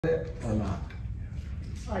Or not?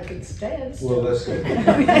 I can stand. Well, let's go.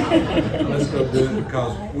 Let's go do it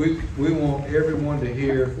because we want everyone to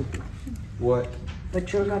hear what.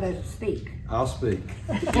 But you're going to speak. I'll speak.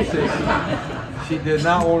 She said she did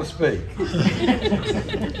not want to speak.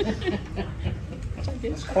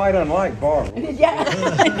 It's quite unlike Barb. Yeah.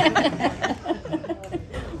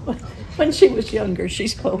 When she was younger, she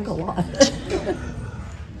spoke a lot.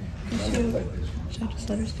 Should I just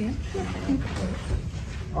let her stand?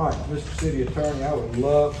 All right, Mr. City Attorney, I would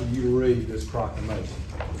love for you to read this proclamation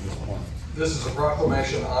at this point. This is a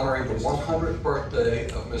proclamation honoring the 100th birthday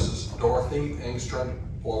of Mrs. Dorothy Engstrand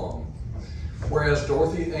Blum. Whereas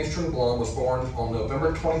Dorothy Engstrand Blum was born on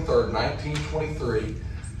November 23rd, 1923,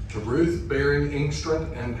 to Ruth Baring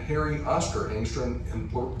Engstrand and Harry Oscar Engstrand in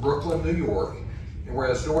Brooklyn, New York, and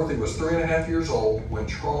whereas Dorothy was 3.5 years old when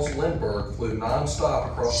Charles Lindbergh flew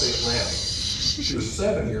nonstop across the Atlantic. She was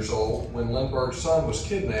 7 years old when Lindbergh's son was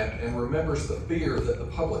kidnapped and remembers the fear that the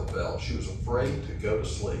public felt. She was afraid to go to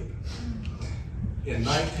sleep. In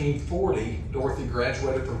 1940, Dorothy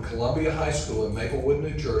graduated from Columbia High School in Maplewood,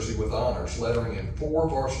 New Jersey with honors, lettering in 4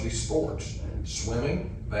 varsity sports: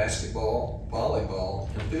 swimming, basketball, volleyball,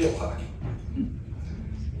 and field hockey.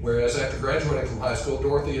 Whereas after graduating from high school,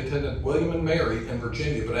 Dorothy attended William and Mary in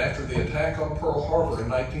Virginia, but after the attack on Pearl Harbor in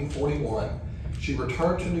 1941, she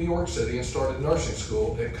returned to New York City and started nursing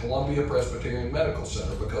school at Columbia Presbyterian Medical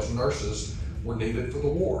Center because nurses were needed for the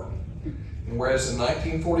war. And whereas in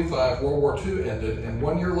 1945, World War II ended, and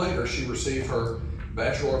 1 year later, she received her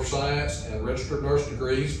Bachelor of Science and Registered Nurse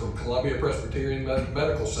degrees from Columbia Presbyterian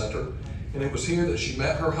Medical Center, and it was here that she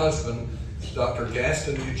met her husband, Dr.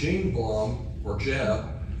 Gaston Eugene Blum, or Jeb,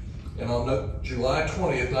 and on July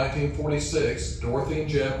 20th, 1946, Dorothy and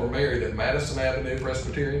Jeb were married at Madison Avenue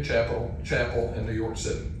Presbyterian Chapel in New York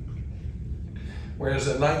City. Whereas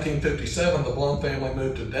in 1957, the Blum family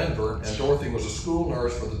moved to Denver, and Dorothy was a school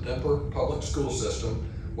nurse for the Denver public school system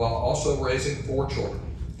while also raising 4 children.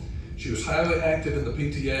 She was highly active in the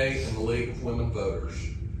PTA and the League of Women Voters.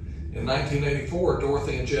 In 1984,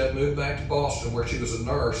 Dorothy and Jeb moved back to Boston, where she was a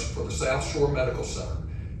nurse for the South Shore Medical Center.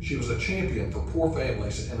 She was a champion for poor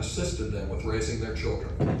families and assisted them with raising their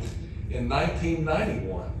children. In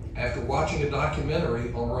 1991, after watching a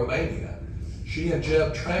documentary on Romania, she and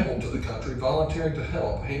Jeb traveled to the country volunteering to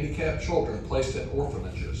help handicapped children placed in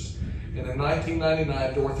orphanages. And in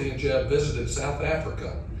 1999, Dorothy and Jeb visited South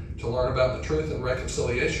Africa to learn about the Truth and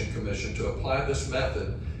Reconciliation Commission to apply this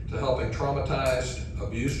method to helping traumatized,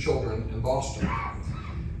 abused children in Boston.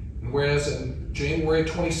 And whereas in January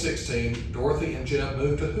 2016, Dorothy and Jeb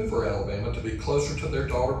moved to Hoover, Alabama to be closer to their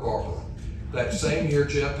daughter, Barbara. That same year,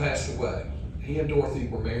 Jeb passed away. He and Dorothy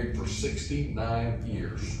were married for 69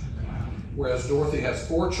 years. Whereas Dorothy has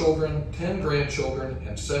 4 children, 10 grandchildren,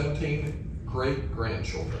 and 17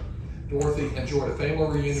 great-grandchildren. Dorothy enjoyed a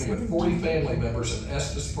family reunion with 40 family members in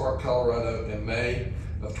Estes Park, Colorado in May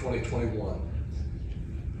of 2021.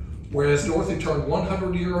 Whereas Dorothy turned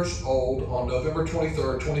 100 years old on November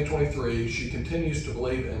 23rd, 2023, she continues to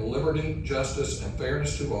believe in liberty, justice, and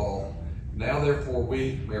fairness to all. Now, therefore,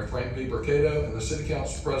 we, Mayor Frank Brocato, and the City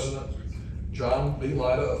Council President, John B.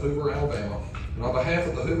 Lida of Hoover, Alabama, and on behalf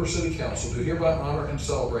of the Hoover City Council, do hereby honor and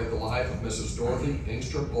celebrate the life of Mrs. Dorothy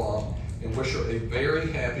Engstrand Blum and wish her a very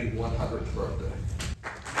happy 100th birthday.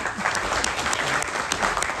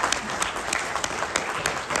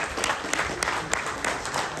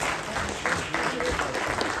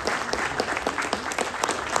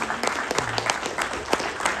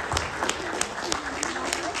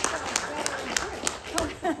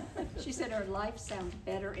 She said her life sounds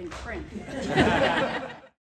better in print.